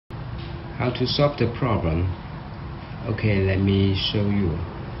How to solve the problem? Okay, let me show you.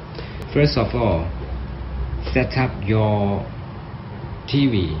 First of all, set up your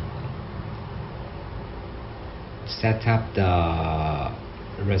TV. Set up the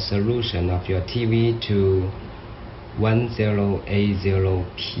resolution of your TV to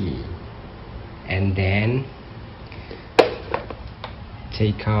 1080p, and then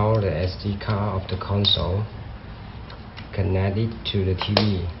take out the SD card of the console, connect it to the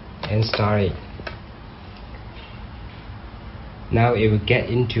TV, and start it. Now it will get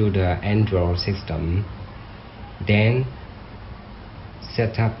into the Android system. Then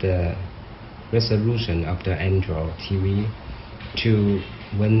set up the resolution of the Android TV to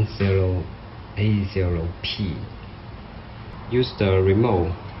 1080p. Use the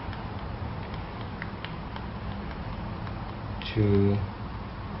remote to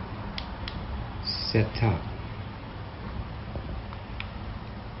set up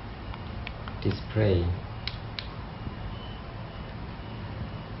display,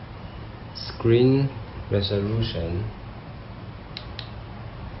 screen resolution.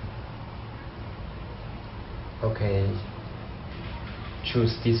 Okay,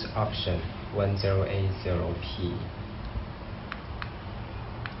 choose this option 1080p.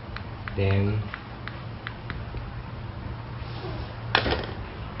 Then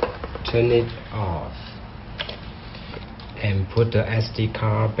turn it off and put the SD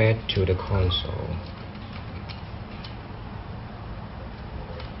card back to the console.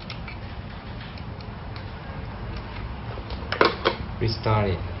 Restart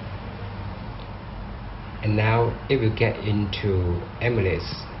it, and now it will get into emuelec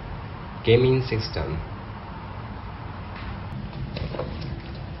gaming system.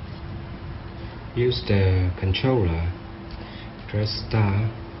 Use the controller, press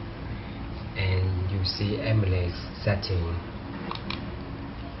start, and you see emuelec setting,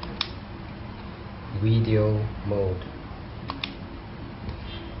 video mode.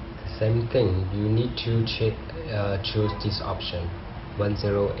 Same thing, you need to choose this option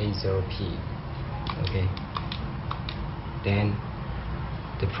 1080p. Okay, then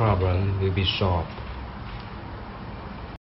the problem will be solved.